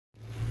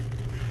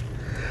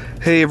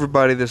Hey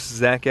everybody, this is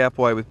Zach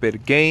Applewhite with Beta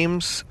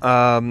Games.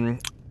 For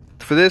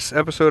this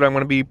episode, I'm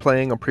going to be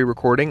playing a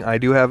pre-recording. I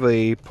do have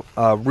a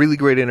really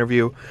great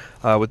interview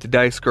with the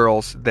Dice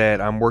Girls that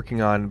I'm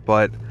working on,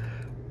 but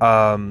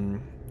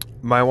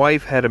my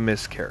wife had a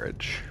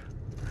miscarriage,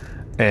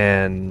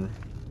 and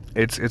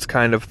it's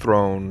kind of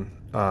thrown.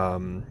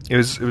 It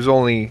was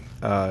only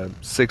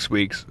 6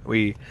 weeks.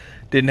 We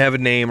didn't have a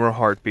name or a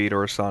heartbeat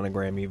or a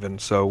sonogram even,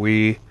 so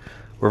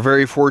we're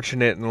very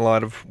fortunate in a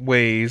lot of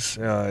ways.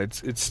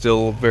 It's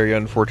still a very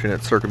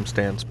unfortunate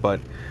circumstance, but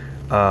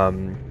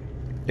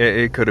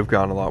it could have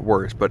gone a lot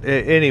worse. But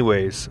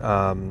anyways,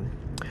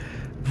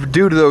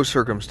 due to those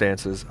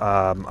circumstances,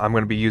 I'm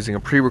going to be using a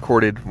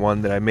pre-recorded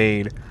one that I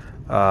made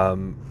a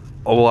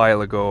while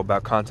ago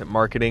about content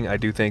marketing. I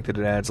do think that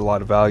it adds a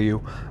lot of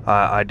value.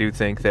 I do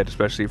think that,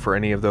 especially for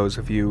any of those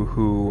of you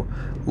who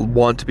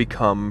want to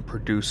become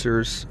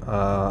producers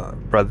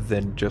rather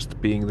than just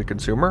being the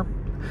consumer,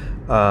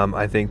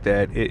 I think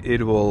that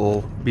it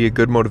will be a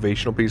good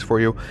motivational piece for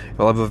you.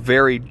 It'll have a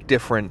very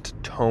different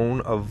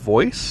tone of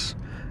voice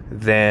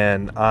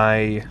than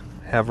I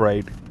have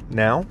right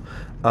now,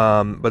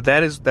 but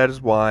that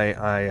is why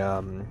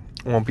I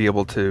won't be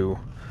able to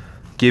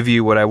give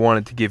you what I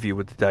wanted to give you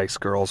with the Dice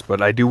Girls, but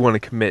I do want to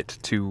commit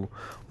to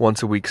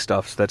once a week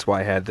stuff, so that's why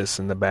I had this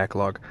in the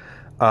backlog.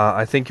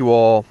 I thank you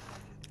all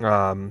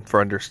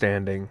for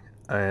understanding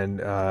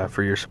and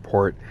for your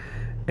support,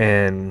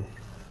 and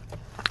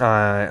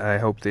I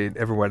hope that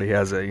everybody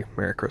has a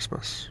Merry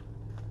Christmas.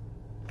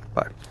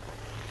 Bye.